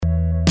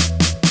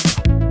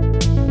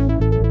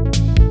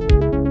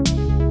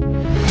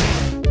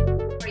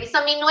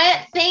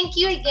thank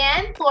you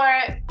again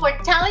for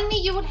telling me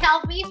you would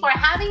help me, for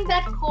having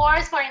that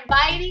course, for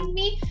inviting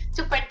me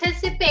to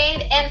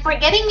participate, and for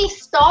getting me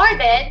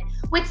started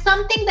with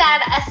something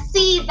that a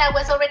seed that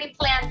was already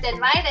planted,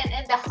 right?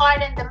 In the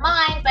heart and the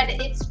mind, but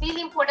it's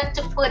really important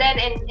to put it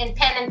in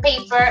pen and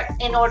paper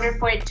in order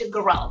for it to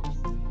grow.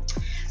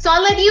 So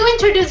I'll let you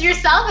introduce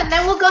yourself, and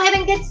then we'll go ahead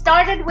and get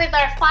started with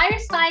our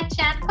fireside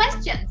chat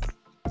questions.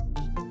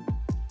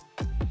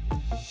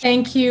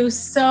 Thank you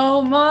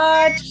so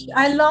much.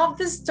 I love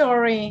this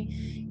story.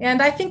 And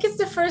I think it's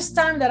the first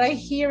time that I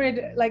hear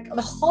it, like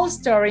the whole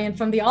story and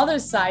from the other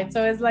side.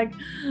 So it's like,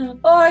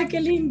 oh, qué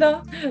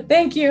lindo.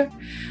 Thank you.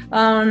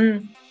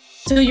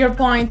 To your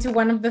point,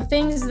 one of the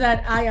things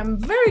that I am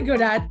very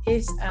good at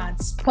is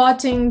at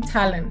spotting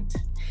talent.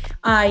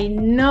 I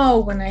know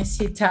when I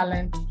see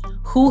talent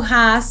who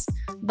has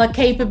the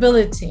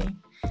capability,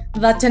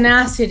 the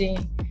tenacity.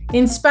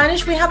 In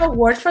Spanish, we have a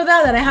word for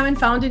that I haven't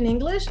found in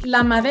English,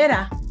 la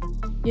madera.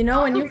 You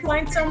know, when you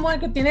find someone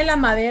que tiene la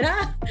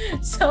madera.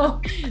 So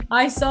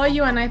I saw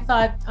you and I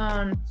thought,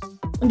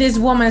 this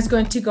woman is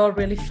going to go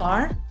really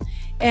far.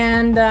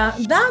 And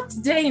that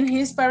day in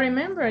HISP, I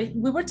remember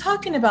we were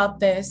talking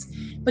about this,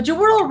 but you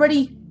were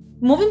already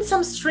moving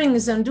some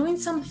strings and doing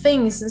some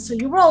things. And so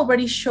you were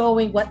already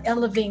showing what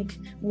elevink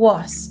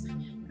was.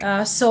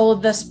 So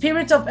the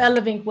spirit of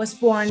elevink was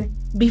born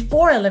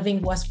before elevink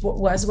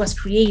was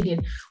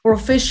created or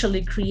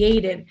officially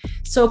created.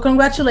 So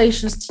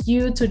congratulations to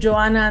you, to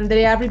Joanna,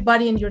 Andrea,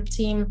 everybody in your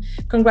team.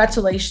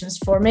 Congratulations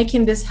for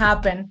making this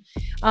happen.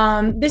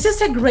 This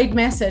is a great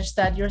message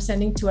that you're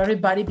sending to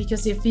everybody,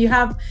 because if you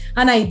have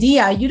an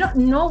idea, you don't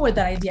know where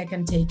that idea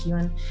can take you,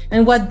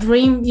 and what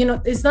dream, you know,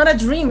 it's not a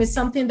dream, it's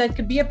something that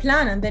could be a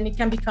plan, and then it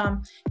can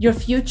become your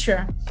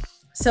future.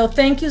 So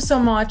thank you so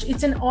much.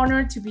 It's an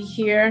honor to be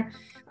here.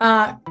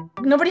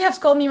 Nobody has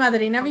called me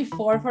madrina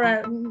before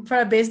for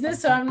a business,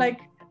 so I'm like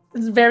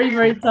very,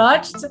 very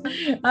touched.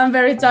 I'm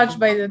very touched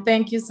by it.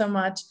 Thank you so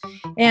much.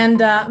 And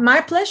my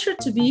pleasure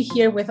to be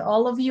here with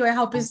all of you. I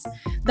hope it's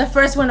the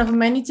first one of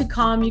many to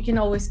come. You can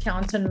always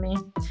count on me.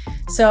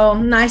 So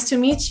nice to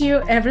meet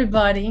you,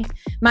 everybody.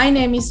 My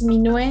name is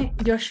Minue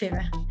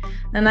Yoshida,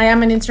 and I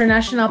am an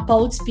international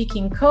public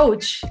speaking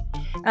coach.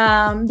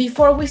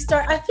 Before we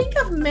start, I think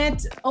I've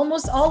met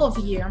almost all of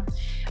you.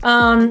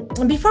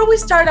 Before we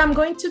start, I'm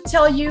going to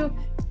tell you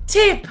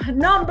tip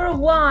number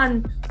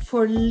 1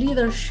 for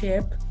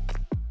leadership,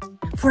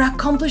 for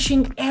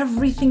accomplishing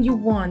everything you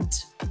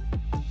want,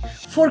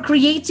 for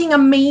creating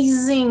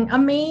amazing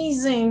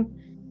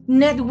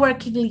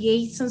networking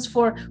liaisons,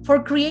 for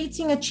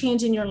creating a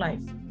change in your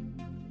life.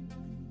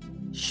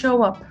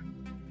 Show up.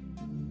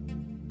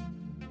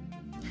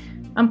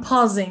 I'm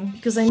pausing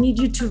because I need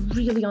you to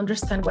really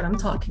understand what I'm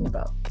talking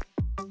about.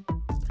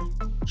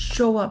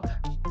 Show up.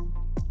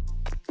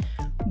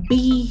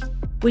 Be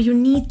where you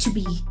need to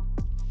be.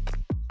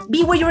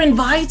 Be where you're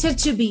invited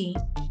to be.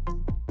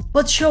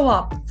 But show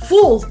up.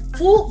 Full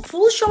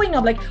showing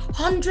up, like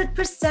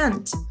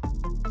 100%.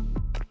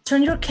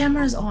 Turn your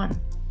cameras on.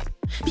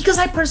 Because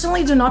I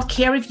personally do not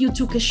care if you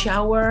took a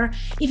shower,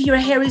 if your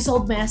hair is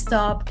all messed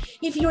up,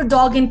 if your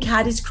dog and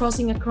cat is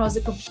crossing across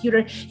the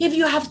computer, if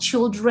you have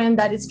children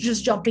that is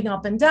just jumping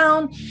up and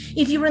down,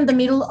 if you're in the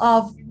middle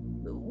of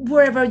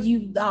wherever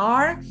you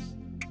are.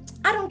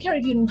 I don't care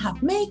if you don't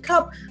have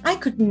makeup. I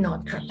could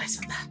not care less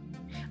on that.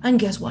 And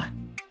guess what?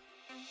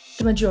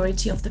 The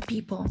majority of the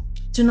people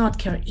do not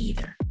care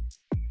either.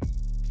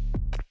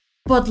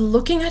 But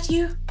looking at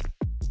you,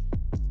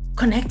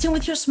 connecting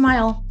with your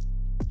smile,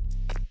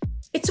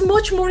 it's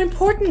much more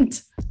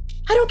important.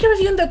 I don't care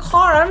if you're in the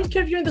car. I don't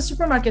care if you're in the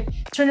supermarket.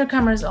 Turn your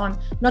cameras on.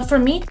 Not for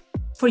me,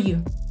 for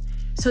you.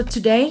 So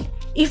today,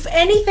 if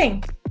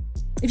anything,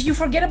 if you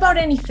forget about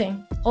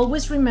anything,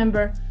 always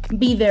remember,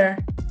 be there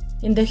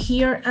in the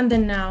here and the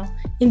now,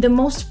 in the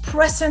most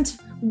present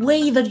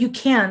way that you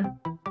can.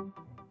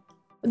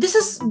 This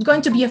is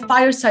going to be a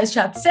fireside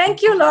chat.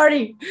 Thank you,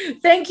 Lori.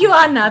 Thank you,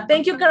 Anna.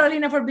 Thank you,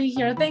 Carolina, for being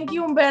here. Thank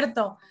you,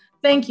 Humberto.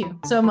 Thank you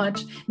so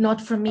much.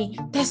 Not for me.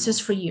 This is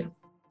for you.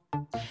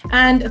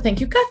 And thank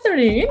you,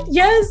 Catherine.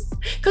 Yes,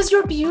 because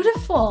you're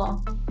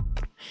beautiful.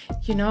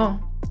 You know,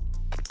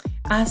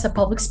 as a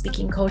public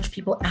speaking coach,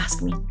 people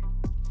ask me,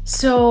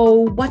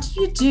 so what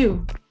do you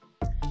do?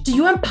 Do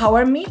you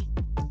empower me?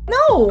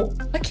 No,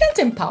 I can't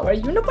empower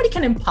you. Nobody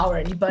can empower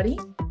anybody.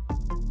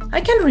 I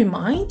can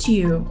remind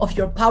you of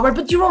your power,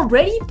 but you're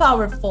already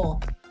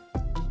powerful.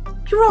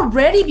 You're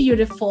already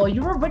beautiful.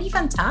 You're already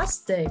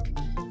fantastic.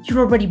 You're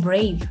already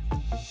brave.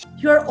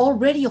 You're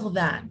already all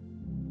that.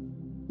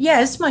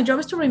 Yes, my job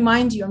is to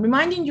remind you. I'm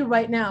reminding you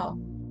right now.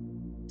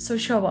 So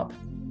show up.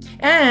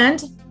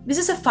 And this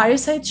is a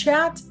fireside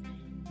chat.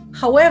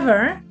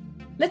 However,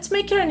 let's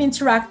make it an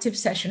interactive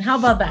session. How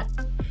about that?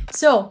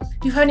 So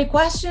if you have any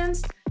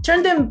questions,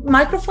 turn the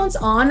microphones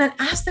on and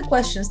ask the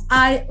questions.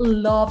 I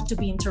love to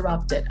be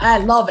interrupted. I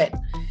love it.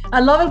 I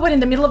love it when in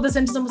the middle of the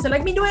sentence someone say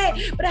like,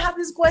 Minue, but I have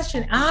this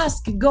question.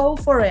 Ask, go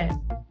for it.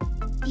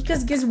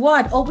 Because guess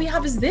what? All we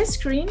have is this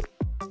screen.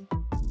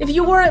 if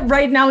you were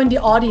right now in the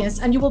audience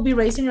and you will be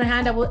raising your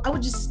hand, I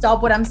would just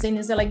stop what I'm saying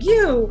and say like,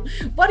 you,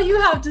 what do you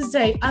have to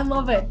say? I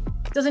love it.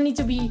 Doesn't need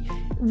to be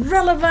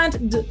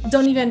relevant.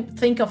 Don't even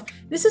think of,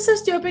 this is a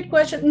stupid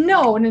question.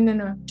 No.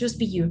 Just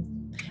be you.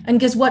 And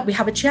guess what? We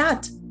have a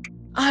chat.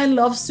 I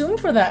love Zoom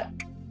for that.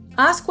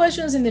 Ask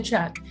questions in the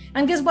chat.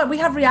 And guess what? We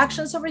have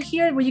reactions over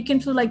here where you can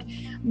feel like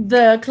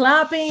the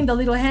clapping, the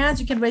little hands.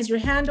 You can raise your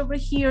hand over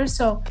here.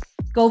 So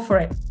go for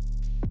it.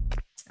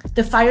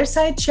 The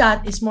fireside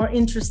chat is more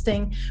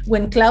interesting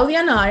when Claudia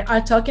and I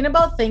are talking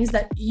about things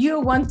that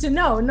you want to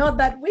know, not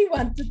that we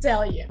want to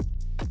tell you.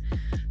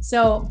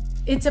 So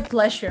it's a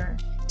pleasure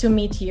to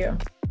meet you.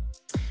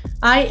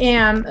 I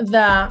am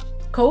the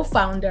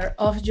co-founder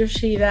of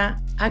Yoshida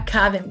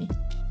Academy.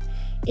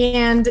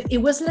 And it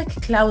was like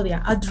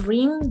Claudia, a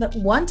dream that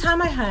one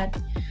time I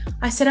had.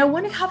 I said, I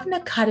want to have an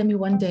academy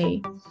one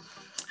day.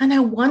 And I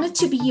want it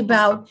to be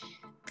about,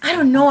 I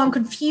don't know, I'm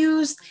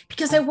confused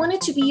because I want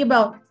it to be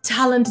about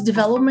talent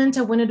development.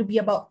 I want it to be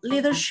about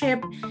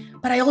leadership,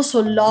 but I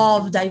also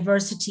love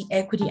diversity,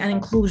 equity, and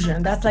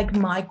inclusion. That's like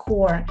my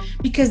core.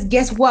 Because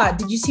guess what?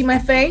 Did you see my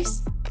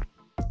face?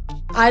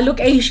 I look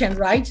Asian,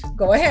 right?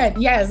 Go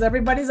ahead. Yes,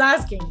 everybody's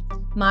asking.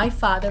 My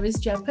father is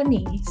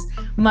Japanese.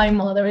 My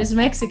mother is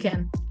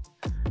Mexican.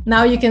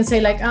 Now you can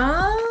say like,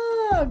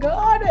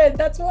 got it.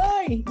 That's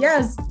why.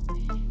 Yes.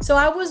 So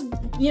I was,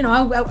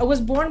 I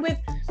was born with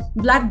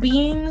black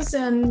beans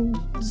and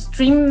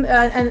steamed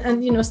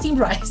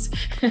rice.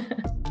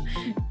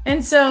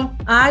 And so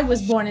I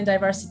was born in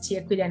diversity,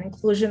 equity, and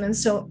inclusion. And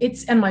so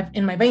it's in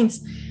my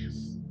veins.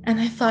 And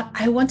I thought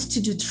I wanted to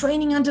do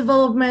training and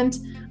development.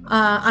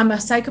 I'm a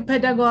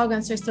psychopedagogue,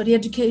 and so I study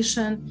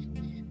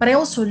education, but I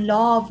also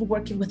love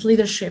working with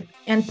leadership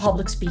and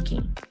public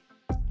speaking.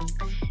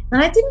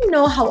 And I didn't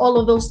know how all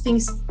of those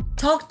things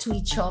talk to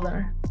each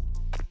other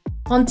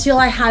until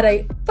I had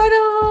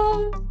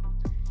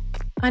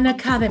an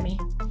academy.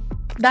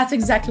 That's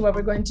exactly what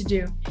we're going to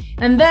do.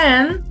 And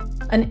then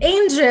an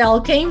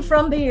angel came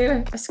from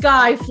the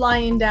sky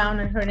flying down,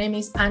 and her name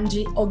is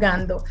Angie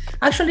Ogando.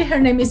 Actually, her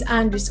name is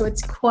Angie, so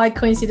it's quite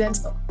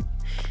coincidental.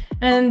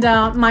 And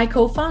my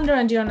co-founder,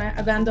 Angie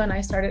Ogando, and I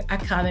started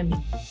Academy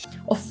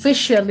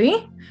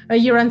officially a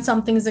year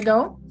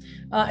ago.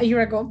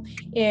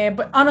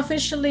 But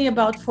unofficially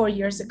about 4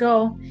 years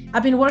ago.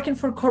 I've been working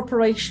for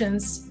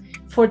corporations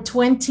for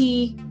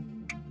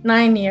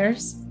 29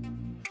 years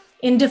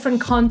in different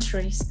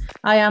countries.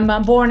 I am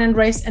born and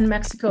raised in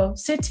Mexico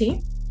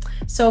City.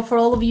 So for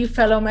all of you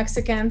fellow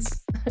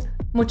Mexicans,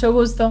 mucho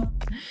gusto.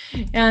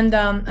 And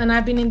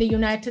I've been in the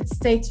United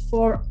States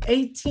for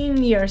 18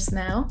 years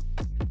now.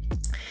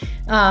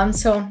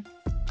 So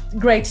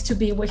great to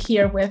be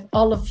here with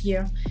all of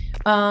you.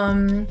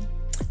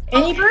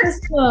 Any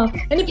personal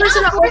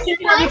question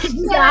you can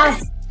just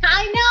ask.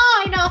 I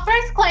know.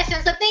 First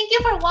question. So thank you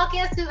for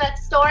walking us through that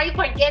story,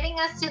 for getting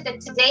us to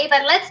today.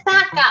 But let's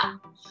back up.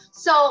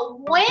 So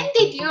when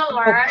did you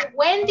learn,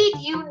 when did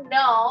you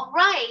know,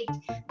 right,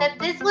 that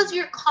this was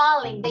your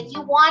calling, that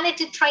you wanted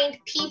to train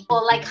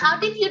people? Like, how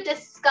did you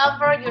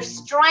discover your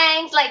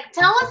strengths? Like,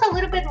 tell us a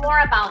little bit more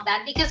about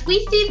that, because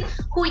we see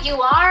who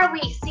you are.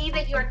 We see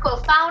that you're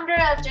co-founder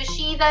of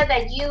Yoshida,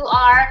 that you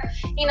are,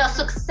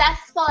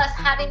 successful as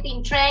having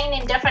been trained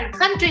in different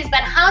countries.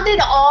 But how did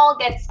it all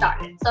get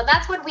started? So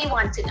that's what we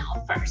want to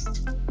know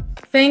first.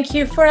 Thank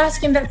you for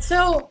asking that.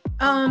 So,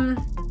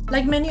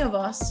 like many of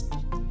us,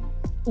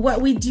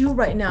 what we do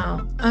right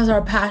now as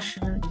our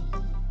passion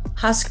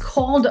has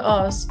called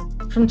us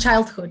from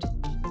childhood.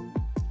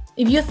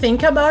 If you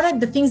think about it,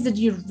 the things that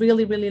you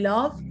really, really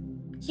love,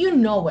 you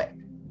know it.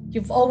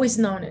 You've always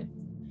known it.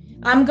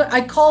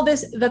 I call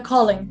this the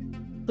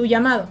calling, tu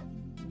llamado.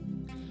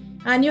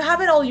 And you have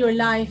it all your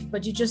life,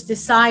 but you just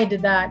decide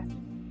that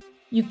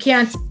you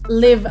can't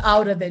live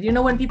out of it.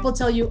 When people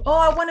tell you, oh,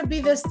 I want to be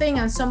this thing,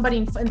 and somebody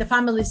in the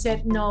family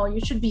said, no,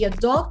 you should be a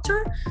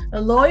doctor, a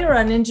lawyer,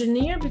 an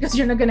engineer, because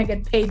you're not going to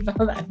get paid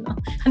for that. No?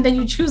 And then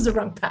you choose the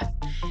wrong path.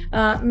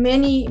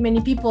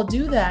 Many people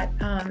do that.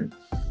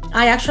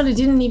 I actually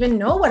didn't even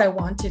know what I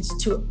wanted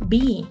to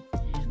be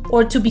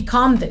or to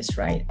become this,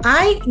 right?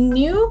 I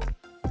knew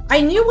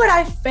what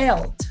I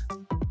felt.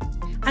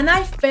 And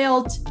I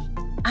felt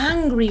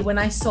angry when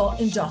I saw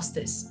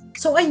injustice.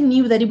 So I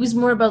knew that it was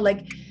more about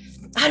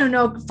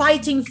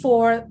fighting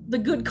for the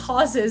good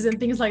causes and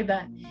things like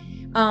that.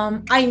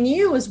 I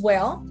knew as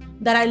well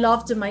that I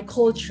loved my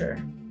culture.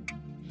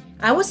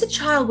 I was a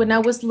child when I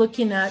was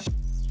looking at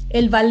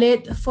El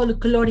Ballet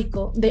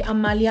Folclórico de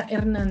Amalia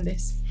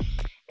Hernández.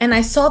 And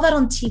I saw that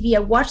on TV. I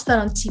watched that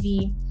on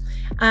TV.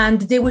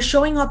 And they were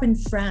showing up in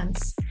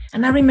France.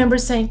 And I remember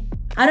saying,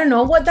 I don't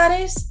know what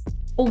that is,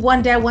 but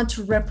one day I want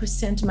to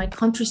represent my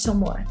country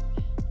somewhere.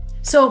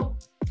 So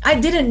I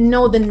didn't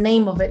know the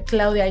name of it,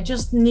 Claudia. I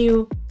just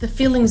knew the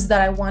feelings that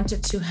I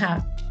wanted to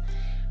have.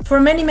 For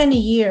many, many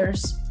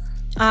years,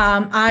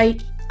 I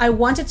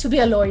wanted to be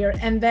a lawyer.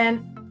 And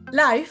then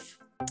life,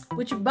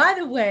 which by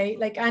the way,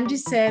 like Angie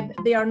said,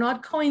 they are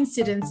not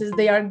coincidences,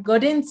 they are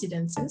good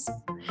incidences.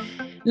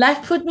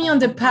 Life put me on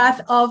the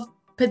path of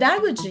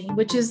pedagogy,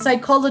 which is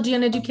psychology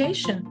and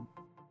education.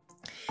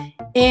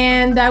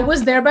 And I was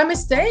there by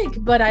mistake,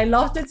 but I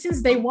loved it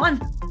since day one.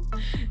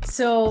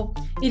 So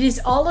it is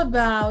all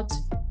about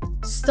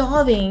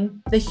studying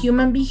the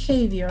human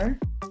behavior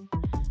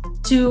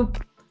to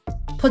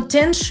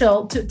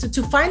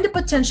find the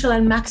potential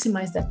and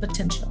maximize that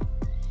potential.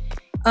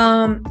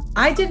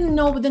 I didn't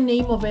know the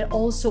name of it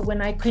also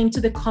when I came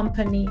to the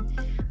company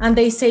and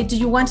they say, do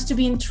you want to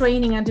be in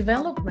training and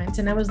development?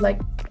 And I was like,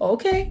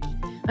 okay.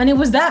 And it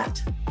was that.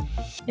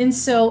 And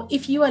so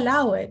if you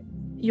allow it,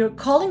 your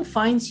calling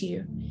finds you.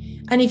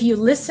 And if you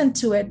listen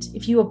to it,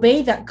 if you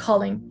obey that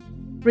calling,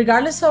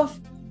 regardless of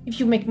if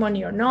you make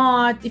money or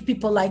not, if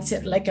people like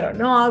it or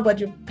not, what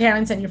your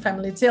parents and your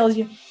family tells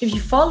you, if you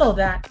follow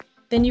that,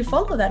 then you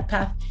follow that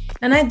path.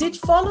 And I did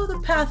follow the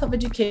path of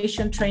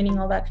education, training,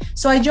 all that.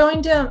 So I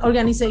joined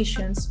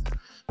organizations,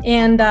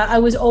 and I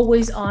was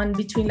always on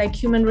between like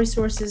human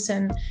resources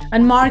and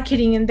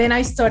marketing. And then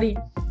I studied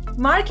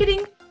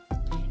marketing,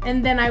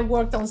 and then I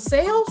worked on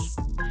sales,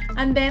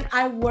 and then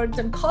I worked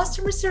on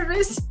customer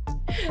service,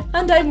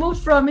 and I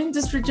moved from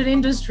industry to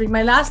industry.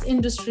 My last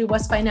industry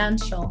was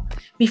financial.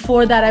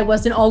 Before that, I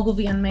was in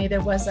Ogilvy and May.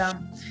 There was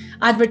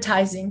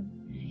advertising.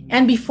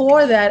 And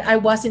before that, I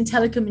was in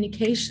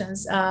telecommunications,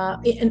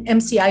 in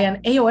MCI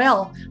and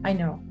AOL. I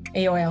know,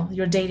 AOL,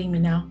 you're dating me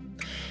now.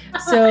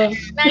 So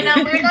no,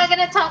 we're not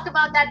going to talk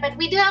about that, but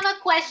we do have a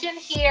question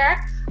here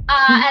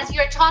as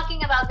you're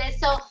talking about this.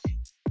 So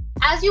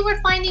as you were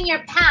finding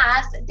your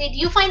path, did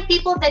you find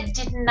people that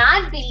did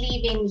not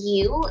believe in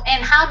you?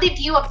 And how did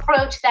you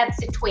approach that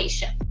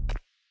situation?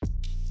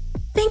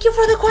 Thank you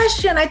for the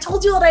question. I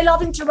told you that I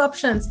love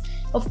interruptions.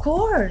 Of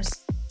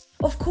course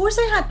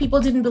I had people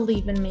didn't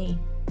believe in me.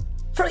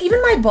 For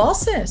even my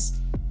bosses,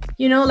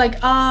 like,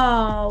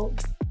 oh,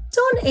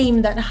 don't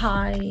aim that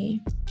high.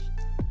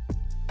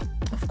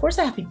 Of course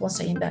I have people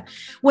saying that.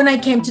 When I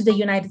came to the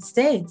United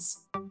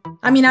States,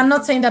 I mean, I'm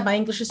not saying that my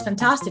English is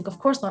fantastic. Of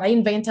course not. I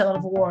invent a lot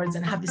of words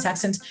and have these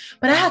accents.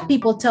 But I had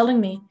people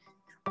telling me,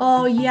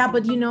 oh, yeah,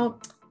 but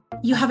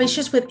you have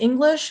issues with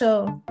English,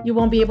 so you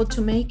won't be able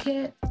to make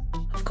it.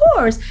 Of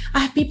course. I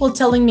have people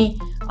telling me,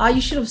 oh, you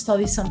should have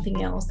studied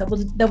something else that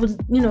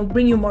would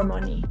bring you more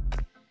money.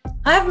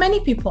 I have many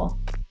people,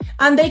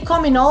 and they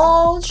come in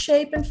all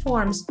shape and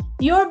forms.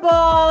 Your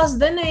boss,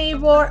 the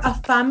neighbor, a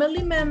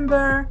family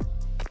member,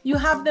 you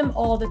have them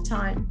all the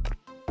time.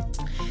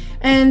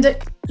 And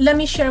let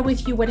me share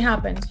with you what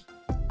happened.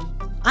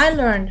 I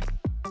learned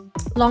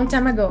a long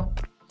time ago,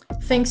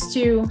 thanks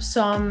to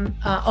some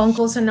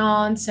uncles and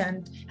aunts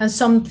and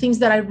some things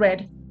that I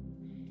read,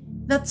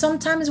 that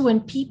sometimes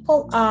when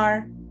people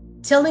are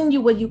telling you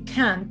what you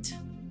can't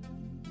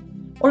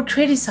or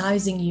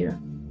criticizing you,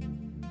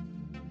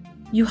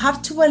 you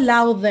have to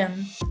allow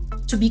them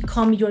to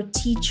become your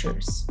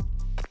teachers.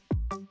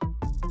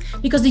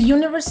 Because the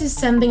universe is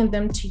sending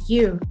them to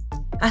you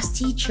as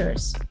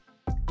teachers.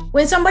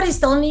 When somebody's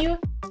telling you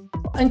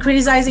and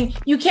criticizing,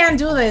 you can't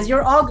do this,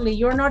 you're ugly,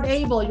 you're not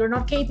able, you're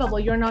not capable,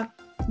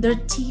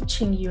 they're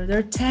teaching you,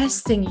 they're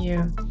testing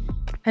you.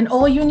 And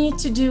all you need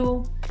to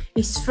do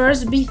is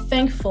first be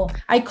thankful.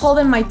 I call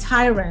them my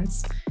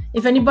tyrants.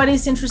 If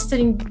anybody's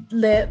interested in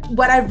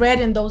what I read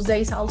in those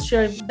days, I'll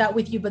share that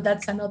with you, but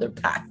that's another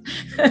path.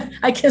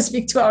 I can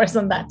speak 2 hours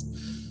on that.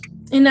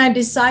 And I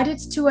decided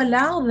to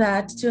allow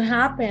that to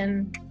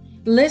happen,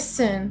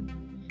 listen,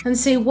 and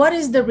say, what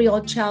is the real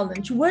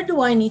challenge? Where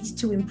do I need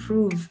to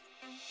improve?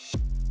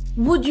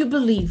 Would you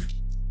believe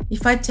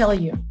if I tell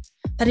you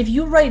that if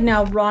you right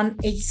now run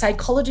a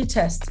psychology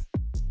test,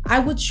 I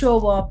would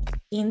show up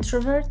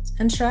introvert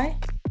and shy?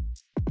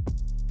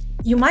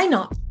 You might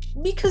not,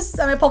 because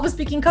I'm a public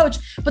speaking coach,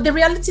 but the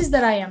reality is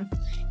that I am.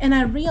 And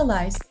I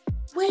realized,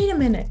 wait a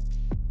minute,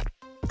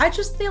 I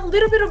just need a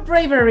little bit of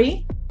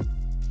bravery,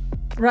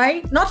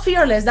 right? Not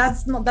fearless,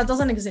 that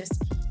doesn't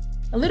exist.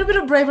 A little bit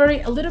of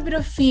bravery, a little bit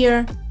of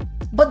fear,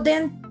 but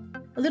then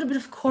a little bit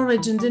of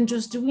courage, and then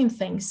just doing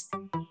things.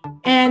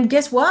 And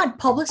guess what?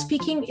 Public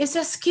speaking is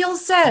a skill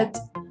set.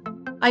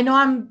 I know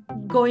I'm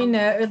going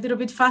a little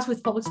bit fast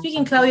with public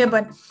speaking, Claudia,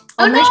 but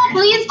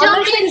please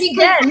jump in,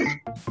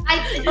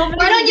 because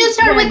why don't you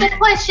start with the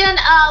question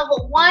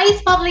of why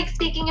is public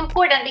speaking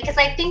important? Because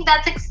I think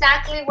that's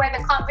exactly where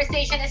the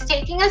conversation is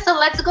taking us. So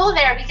let's go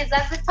there, because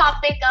that's the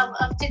topic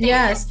of today.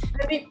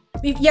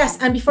 Yes,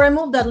 and before I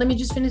move that, let me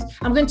just finish.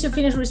 I'm going to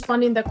finish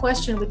responding the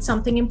question with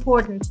something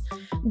important.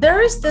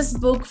 There is this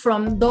book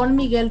from Don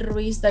Miguel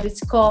Ruiz that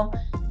it's called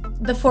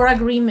The 4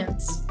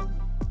 Agreements.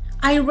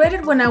 I read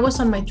it when I was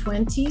on my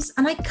 20s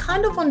and I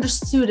kind of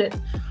understood it,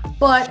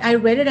 but I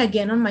read it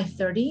again on my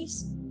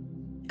 30s,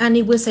 and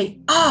it would say,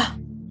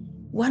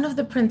 one of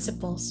the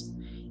principles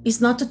is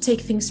not to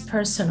take things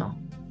personal.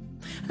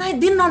 And I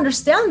didn't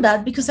understand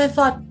that, because I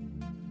thought,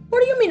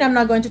 what do you mean I'm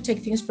not going to take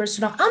things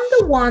personal? I'm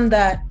the one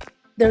that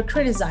they're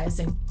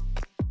criticizing.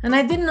 And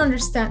I didn't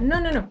understand.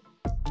 No.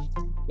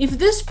 If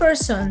this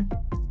person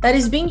that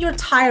is being your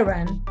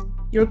tyrant,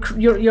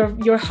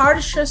 your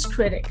harshest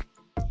critic,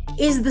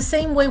 is the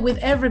same way with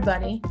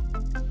everybody,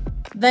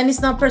 then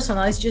it's not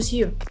personal, it's just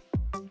you.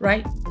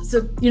 right?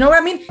 So you know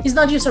what I mean? It's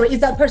not you, sorry,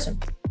 it's that person.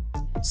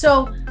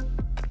 So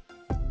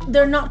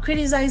they're not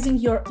criticizing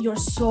your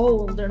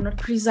soul. They're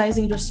not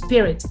criticizing your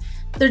spirit.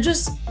 They're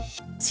just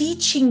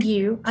teaching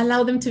you,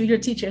 allow them to be your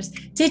teachers,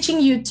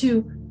 teaching you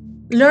to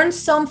learn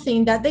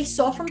something that they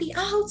saw from the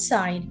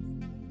outside.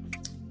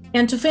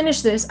 And to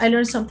finish this, I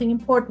learned something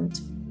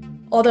important,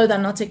 other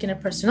than not taking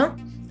it personal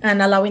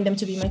and allowing them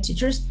to be my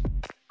teachers.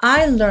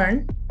 I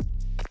learned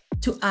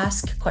to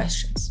ask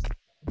questions.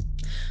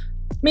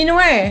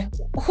 Minue,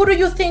 who do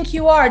you think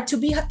you are to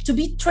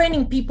be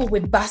training people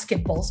with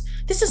basketballs?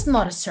 This is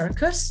not a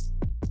circus.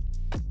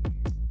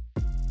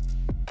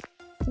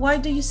 Why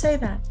do you say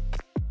that?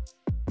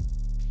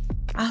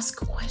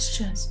 Ask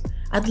questions,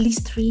 at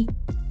least 3.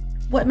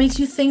 What makes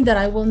you think that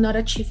I will not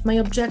achieve my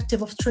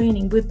objective of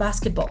training with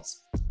basketballs?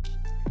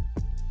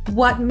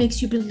 What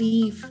makes you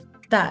believe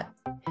that?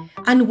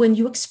 And when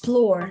you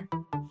explore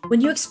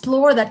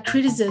that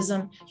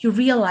criticism, you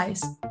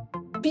realize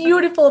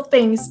beautiful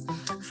things.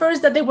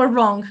 First, that they were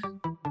wrong.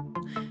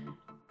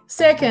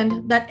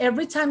 Second, that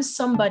every time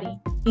somebody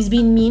is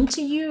being mean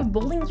to you,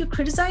 bullying you,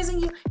 criticizing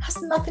you,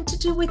 has nothing to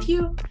do with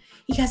you.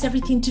 It has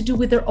everything to do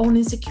with their own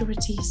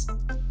insecurities.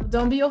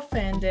 Don't be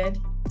offended.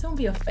 Don't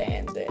be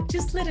offended.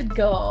 Just let it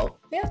go.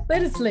 Yeah,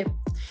 let it slip.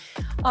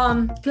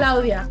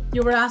 Claudia,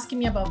 you were asking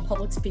me about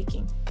public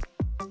speaking.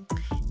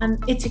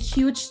 And it's a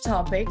huge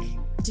topic.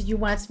 Do you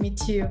want me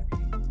to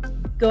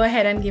go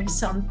ahead and give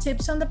some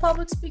tips on the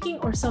public speaking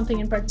or something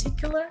in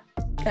particular?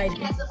 Guide me.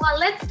 Yes, well,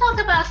 let's talk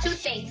about 2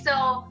 things.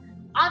 So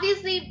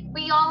obviously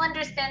we all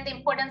understand the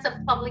importance of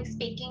public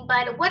speaking,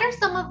 but what are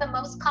some of the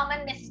most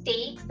common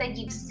mistakes that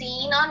you've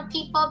seen on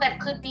people that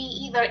could be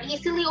either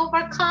easily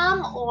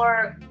overcome,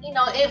 or, you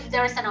know, if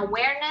there's an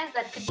awareness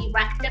that could be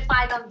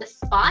rectified on the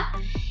spot?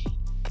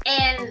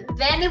 And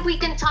then if we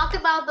can talk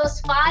about those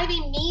 5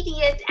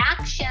 immediate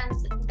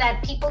actions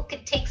that people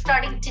could take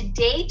starting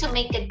today to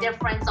make a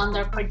difference on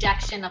their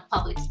projection of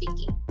public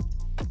speaking.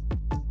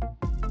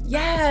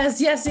 Yes.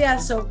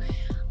 So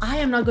I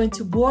am not going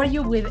to bore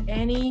you with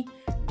any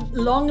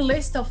long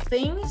list of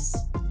things.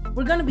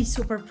 We're going to be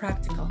super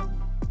practical.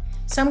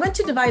 So I'm going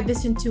to divide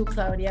this in 2,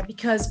 Claudia,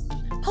 because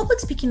public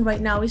speaking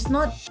right now is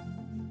not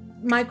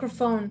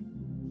microphone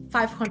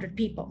 500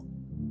 people.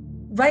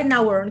 Right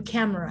now we're on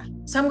camera.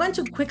 So I'm going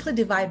to quickly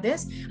divide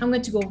this. I'm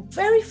going to go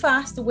very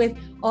fast with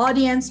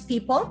audience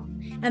people,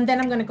 and then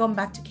I'm going to come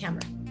back to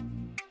camera.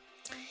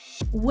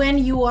 When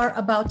you are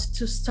about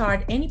to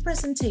start any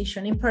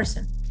presentation in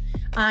person,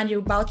 and you're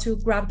about to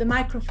grab the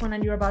microphone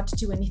and you're about to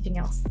do anything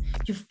else,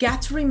 you've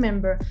got to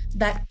remember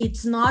that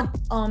it's not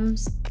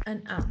ums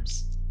and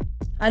ahs.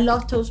 I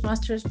love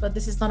Toastmasters, but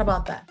this is not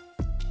about that.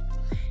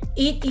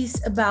 It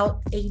is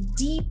about a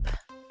deep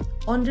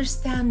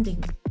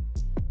understanding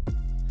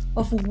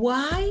of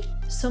why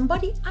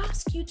somebody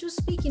asked you to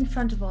speak in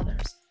front of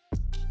others.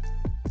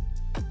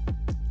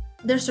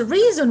 There's a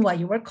reason why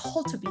you were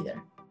called to be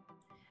there,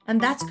 and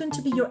that's going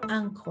to be your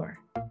anchor.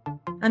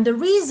 And the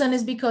reason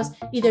is because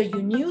either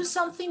you knew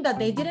something that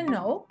they didn't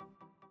know,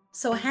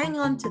 so hang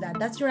on to that,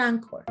 that's your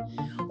anchor.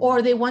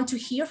 Or they want to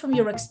hear from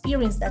your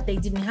experience that they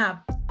didn't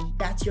have,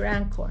 that's your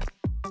anchor.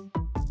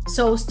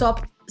 So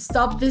stop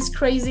this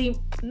crazy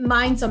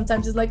mind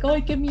sometimes. It's like, oh,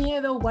 qué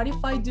miedo, what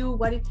if I do,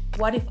 what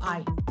if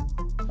I?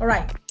 All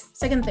right,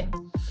 second thing,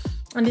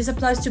 and this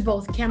applies to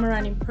both camera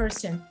and in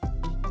person.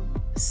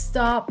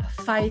 Stop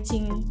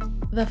fighting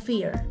the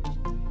fear.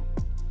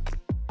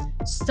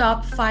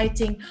 Stop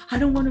fighting. I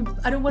don't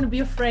want to be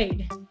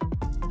afraid.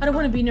 I don't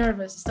want to be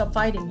nervous. Stop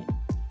fighting it.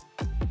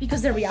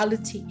 Because the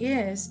reality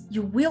is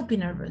you will be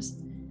nervous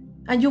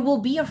and you will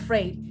be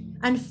afraid.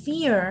 And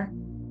fear,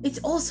 it's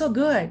also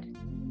good.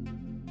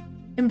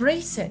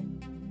 Embrace it.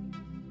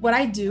 What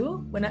I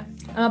do when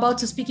I'm about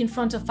to speak in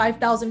front of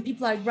 5,000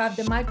 people, I grab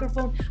the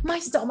microphone. My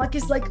stomach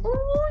is like,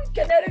 oh,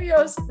 qué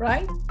nervios,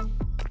 right?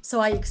 So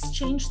I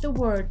exchange the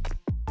word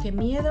qué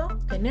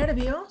miedo, qué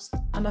nervios,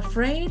 I'm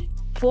afraid,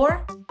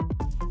 for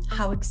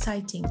how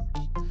exciting.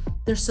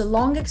 There's a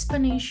long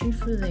explanation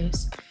for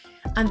this,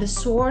 and the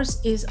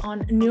source is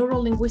on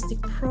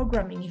neuro-linguistic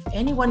programming. If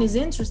anyone is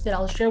interested,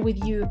 I'll share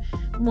with you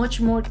much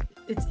more.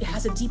 It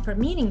has a deeper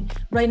meaning.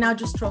 Right now,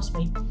 just trust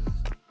me.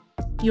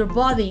 Your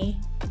body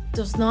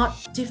does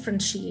not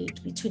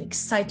differentiate between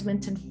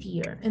excitement and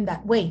fear in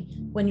that way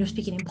when you're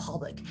speaking in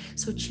public.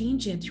 So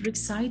change it. You're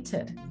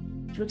excited.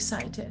 You're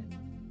excited.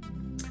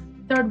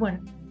 Third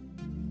one.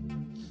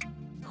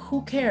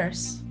 Who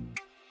cares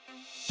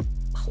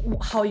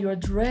how you're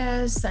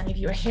dressed and if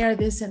your hair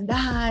this and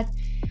that?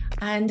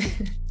 And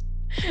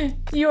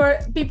your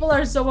people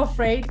are so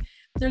afraid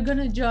they're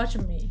gonna judge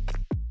me.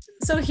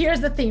 So here's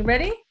the thing.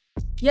 Ready?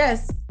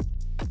 Yes,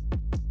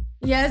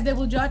 they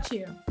will judge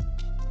you.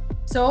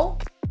 So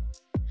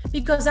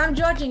because I'm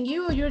judging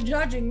you, you're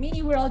judging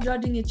me, we're all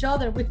judging each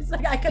other. It's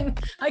like I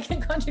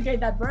can conjugate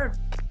that verb.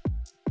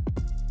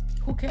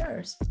 Who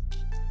cares?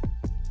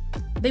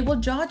 They will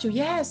judge you.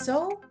 Yeah,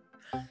 so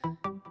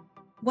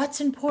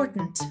what's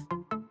important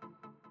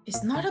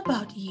is not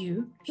about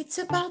you, it's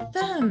about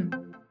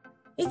them.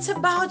 It's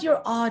about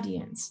your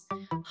audience.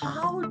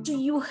 How do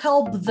you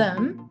help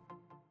them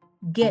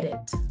get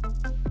it?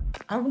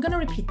 I'm going to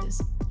repeat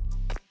this.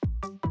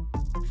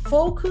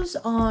 Focus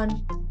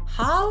on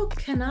how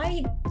can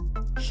I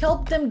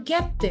help them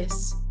get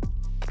this?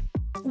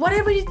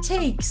 Whatever it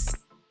takes,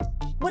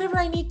 whatever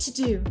I need to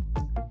do,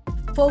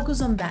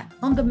 focus on that,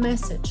 on the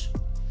message.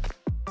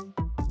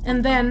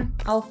 And then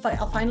I'll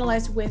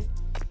finalize with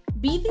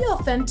be the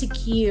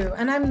authentic you.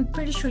 And I'm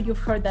pretty sure you've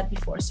heard that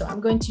before, so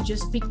I'm going to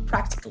just speak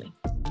practically.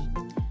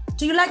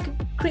 Do you like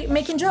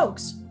making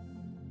jokes?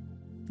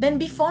 Then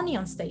be funny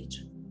on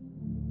stage.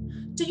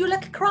 Do you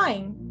like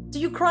crying? Do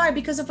you cry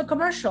because of a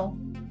commercial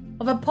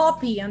of a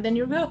puppy and then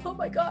you go, oh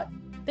my God,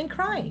 then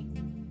cry.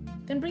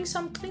 Then bring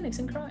some Kleenex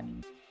and cry.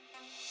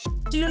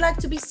 Do you like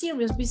to be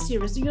serious? Be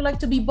serious. Do you like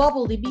to be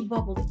bubbly? Be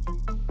bubbly.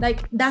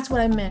 Like, that's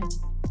what I meant.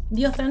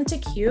 The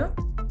authentic you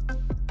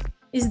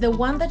is the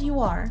one that you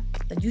are,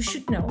 that you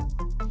should know.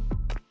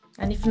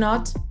 And if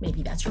not,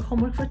 maybe that's your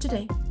homework for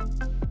today.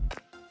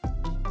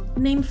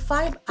 Name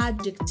 5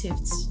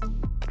 adjectives.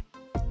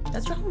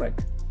 That's your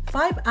homework.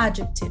 5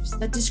 adjectives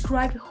that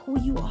describe who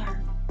you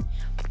are.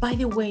 By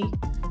the way,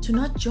 do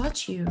not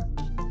judge you.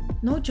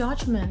 No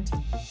judgment.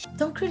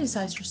 Don't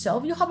criticize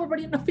yourself. You have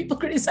already enough people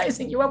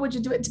criticizing you. Why would you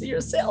do it to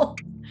yourself,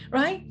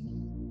 right?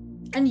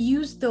 And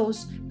use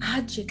those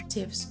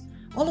adjectives.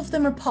 All of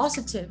them are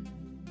positive.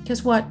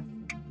 Guess what?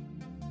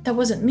 That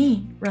wasn't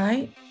me,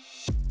 right?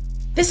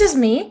 This is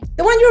me.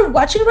 The one you're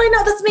watching right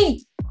now, that's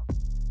me.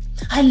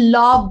 I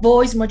love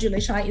voice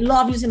modulation. I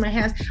love using my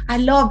hands. I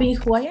love being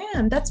who I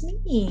am. That's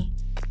me.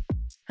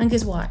 And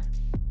guess what?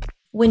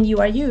 When you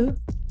are you,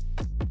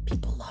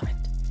 people love it.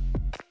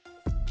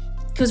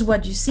 Because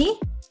what you see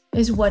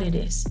is what it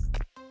is.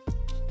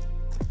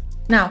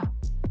 Now,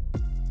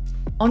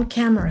 on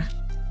camera,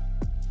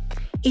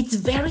 it's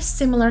very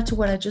similar to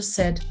what I just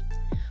said,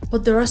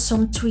 but there are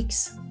some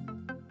tweaks.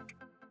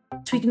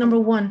 Tweak number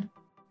 1,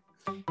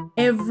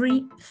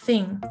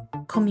 everything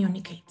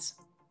communicates.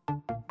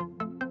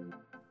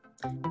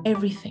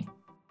 Everything.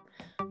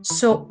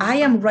 So I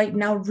am right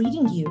now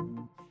reading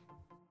you.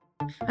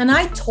 And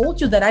I told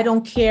you that I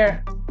don't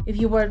care if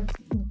you were,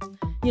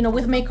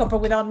 with makeup or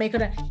without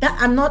makeup.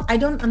 I'm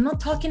not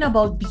talking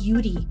about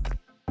beauty.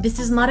 This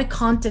is not a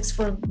context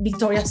for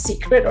Victoria's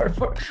Secret or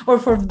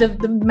for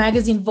the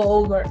magazine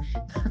Vogue, or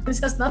this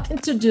has nothing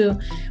to do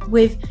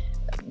with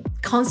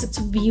concepts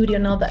of beauty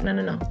and all that.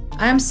 No.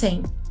 I am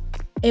saying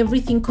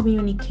everything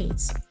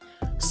communicates.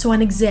 So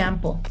an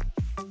example,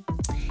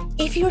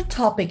 if your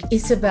topic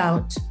is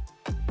about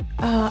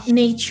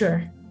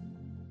nature,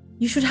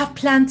 you should have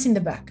plants in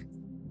the back.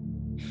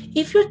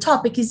 If your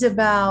topic is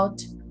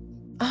about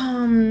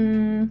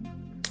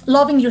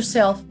loving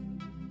yourself,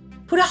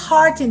 put a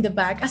heart in the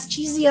back. As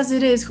cheesy as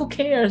it is, who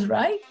cares,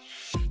 right?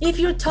 If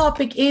your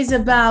topic is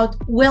about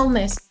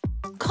wellness,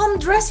 come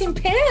dress in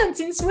pants,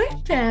 in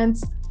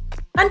sweatpants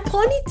and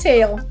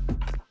ponytail.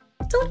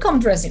 Don't come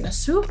dress in a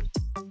suit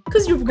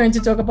because you're going to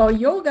talk about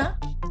yoga.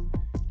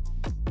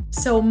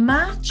 So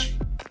match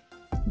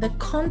the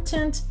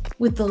content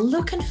with the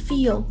look and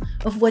feel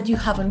of what you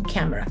have on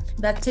camera.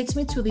 That takes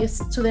me to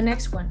the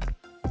next one.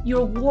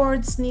 Your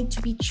words need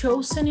to be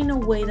chosen in a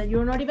way that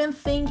you're not even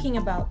thinking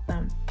about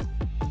them.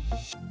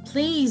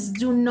 Please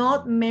do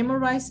not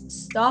memorize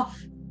stuff.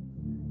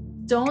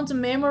 Don't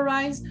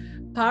memorize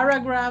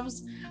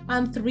paragraphs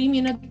and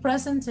 3-minute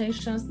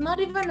presentations, not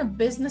even a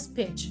business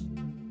pitch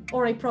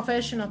or a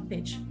professional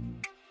pitch.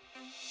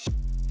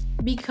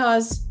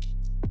 Because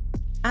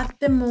at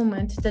the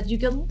moment that you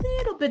get a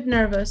little bit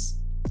nervous,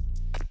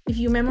 if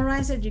you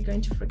memorize it, you're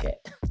going to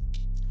forget.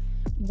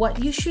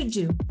 What you should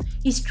do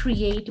is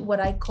create what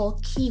I call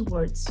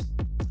keywords,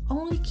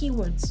 only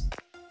keywords.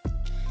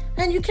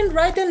 And you can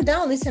write them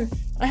down. Listen,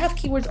 I have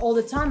keywords all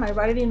the time. I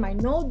write it in my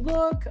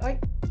notebook,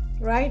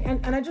 right?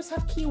 And I just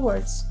have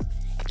keywords.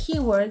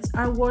 Keywords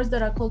are words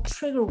that are called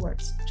trigger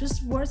words,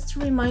 just words to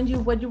remind you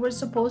what you were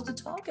supposed to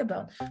talk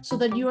about so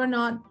that you are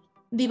not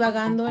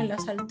divagando en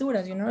las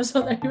alturas,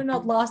 so that you're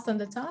not lost on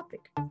the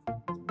topic.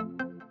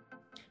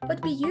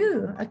 But be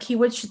you. A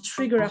keyword should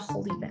trigger a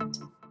whole event,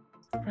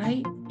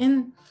 right?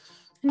 And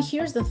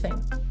here's the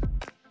thing.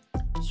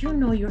 You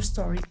know your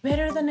story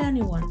better than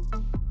anyone.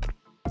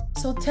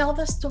 So tell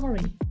the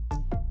story.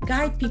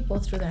 Guide people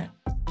through that.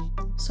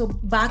 So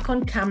back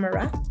on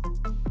camera,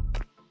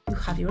 you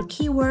have your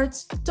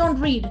keywords. Don't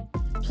read.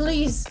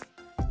 Please,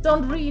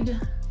 don't read.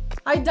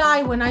 I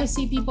die when I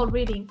see people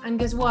reading. And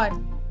guess what?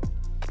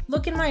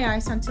 Look in my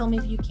eyes and tell me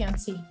if you can't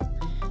see.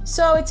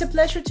 So it's a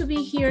pleasure to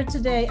be here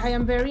today. I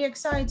am very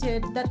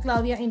excited that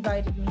Claudia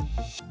invited me.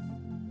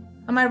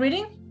 Am I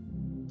reading?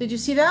 Did you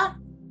see that?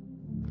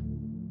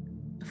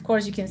 Of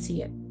course you can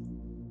see it.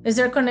 Is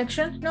there a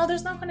connection? No,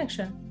 there's no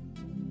connection.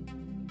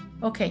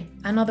 Okay,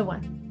 another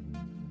one.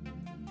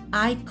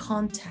 Eye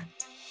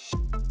contact.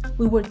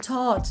 We were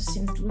taught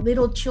since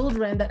little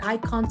children that eye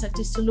contact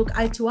is to look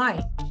eye to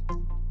eye.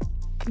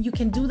 You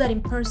can do that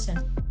in person,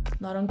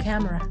 not on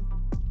camera.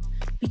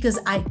 Because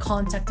eye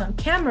contact on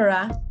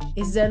camera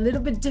is a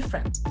little bit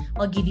different.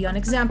 I'll give you an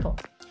example.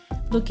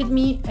 look at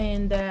me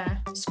in the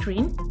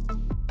screen.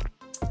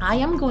 I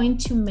am going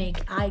to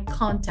make eye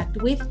contact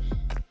with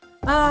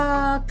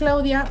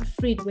Claudia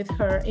Fried with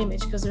her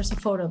image because there's a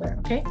photo there,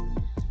 okay?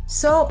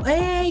 So,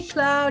 hey,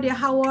 Claudia,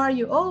 how are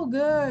you? Oh,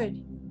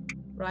 good,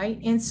 right?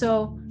 And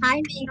so...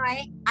 Hi,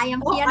 Minue. I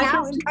am here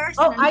now in person.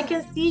 Oh, I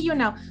can see you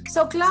now.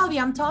 So,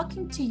 Claudia, I'm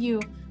talking to you.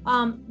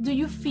 Do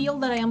you feel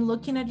that I am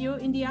looking at you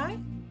in the eye?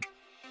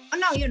 Oh,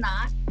 no, you're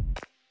not.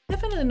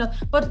 Definitely not.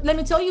 But let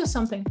me tell you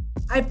something.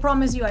 I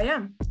promise you I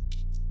am.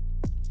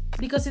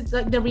 Because it's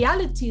like the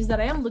reality is that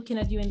I am looking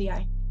at you in the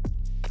eye.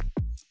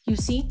 You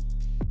see?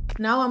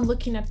 Now I'm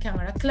looking at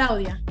camera.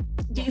 Claudia,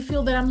 do you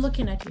feel that I'm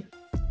looking at you?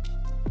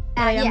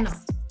 I am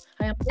yes.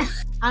 not.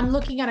 I'm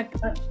looking at a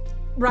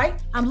right?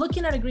 I'm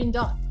looking at a green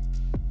dot.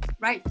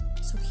 Right.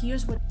 So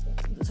here's what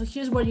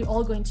you're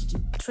all going to do.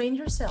 Train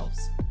yourselves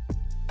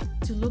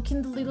to look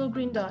in the little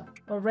green dot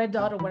or red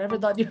dot or whatever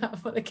dot you have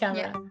for the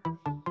camera. Yeah.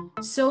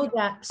 So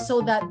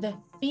that the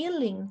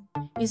feeling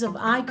is of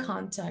eye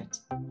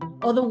contact.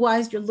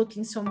 Otherwise, you're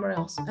looking somewhere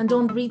else. And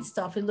don't read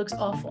stuff. It looks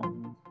awful,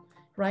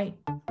 right?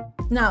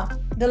 Now,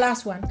 the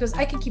last one, because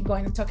I can keep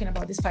going and talking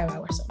about this 5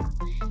 hours.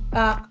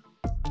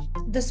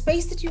 The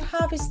space that you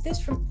have is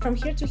this from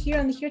here to here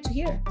and here to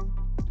here.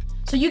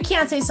 So you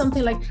can't say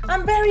something like,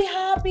 I'm very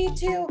happy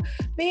to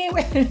be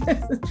with...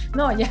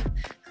 No, yeah,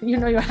 you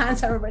know, your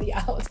hands are already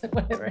out and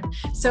whatever.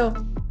 So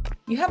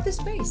you have this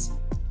space.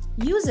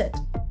 Use it.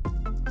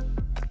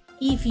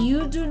 If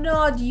you do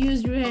not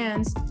use your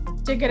hands,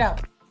 check it out.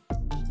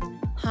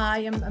 Hi,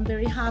 I'm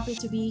very happy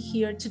to be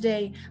here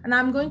today. And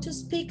I'm going to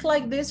speak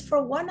like this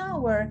for 1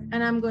 hour.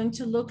 And I'm going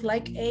to look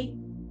like a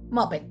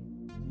Muppet.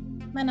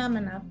 Right?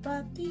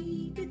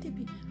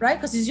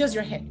 Because it's just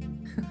your head.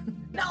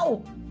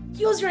 No,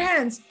 use your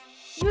hands.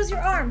 Use your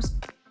arms.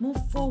 Move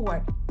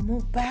forward.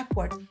 Move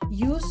backward.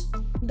 Use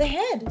the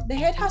head. The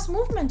head has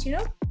movement, you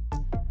know?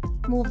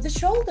 Move the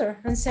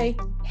shoulder and say,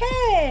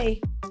 hey.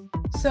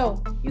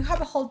 So you have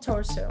a whole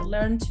torso.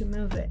 Learn to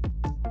move it.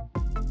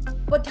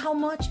 But how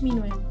much,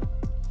 Minue?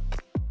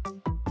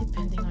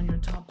 Depending on your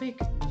topic.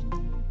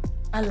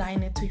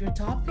 Align it to your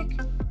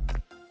topic.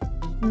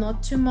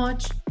 Not too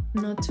much,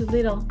 not too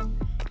little.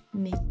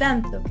 Ni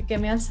tanto que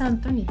queme al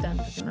santo, ni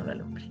tanto que no habla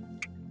el hombre.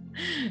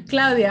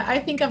 Claudia, I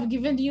think I've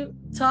given you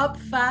top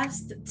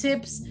fast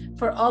tips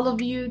for all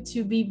of you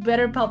to be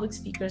better public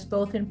speakers,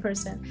 both in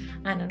person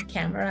and on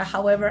camera.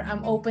 However,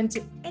 I'm open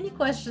to any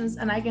questions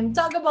and I can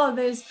talk about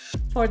this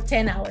for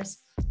 10 hours.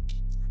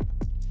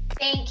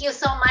 Thank you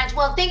so much.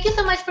 Well, thank you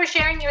so much for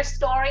sharing your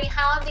story,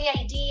 how the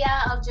idea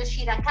of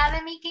Yoshida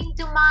Academy came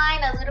to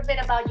mind, a little bit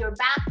about your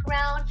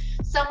background,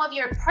 some of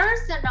your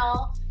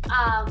personal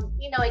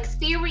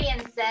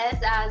experiences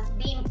as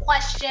being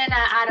questioned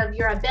out of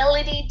your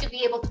ability to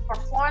be able to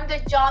perform the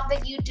job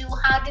that you do.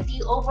 How did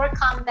you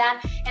overcome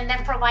that? And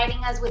then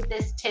providing us with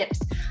these tips.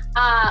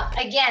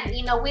 Again,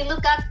 we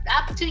look up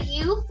to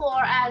you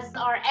as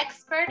our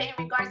expert in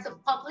regards to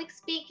public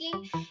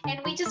speaking.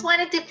 And we just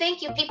wanted to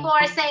thank you. People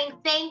are saying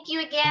thank you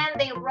again.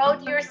 They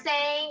wrote your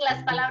saying,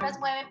 las palabras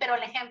mueven, pero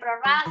el ejemplo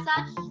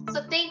arrasa.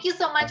 So thank you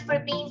so much for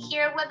being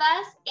here with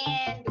us.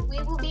 And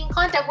we will be in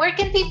contact. Where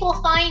can people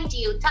find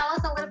you? Tell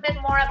us a little bit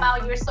more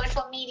about your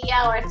social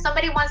media, or if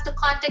somebody wants to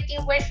contact you,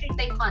 where should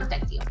they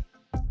contact you?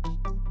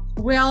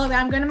 Well,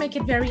 I'm going to make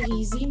it very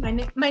easy. My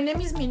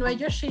name is Minue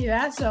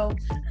Yoshida. So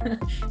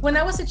when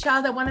I was a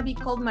child, I want to be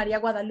called Maria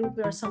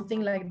Guadalupe or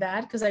something like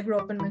that because I grew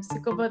up in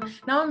Mexico. But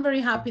now I'm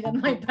very happy that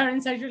my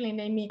parents actually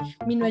named me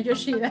Minue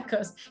Yoshida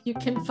because you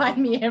can find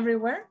me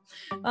everywhere.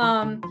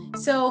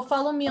 So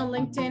follow me on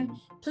LinkedIn.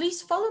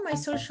 Please follow my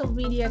social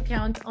media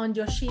account on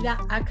Yoshida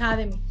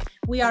Academy.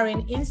 We are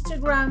in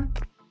Instagram,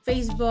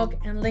 Facebook,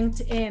 and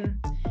LinkedIn.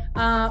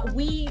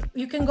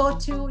 You can go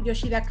to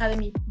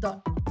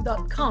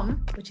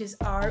yoshidaacademy.com, which is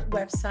our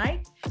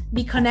website.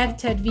 Be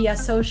connected via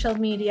social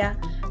media.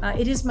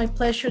 It is my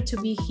pleasure to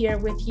be here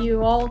with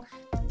you all.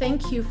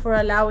 Thank you for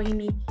allowing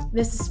me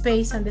this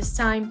space and this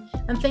time,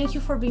 and thank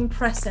you for being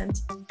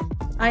present.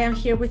 I am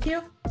here with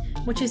you.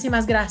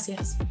 Muchísimas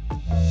gracias.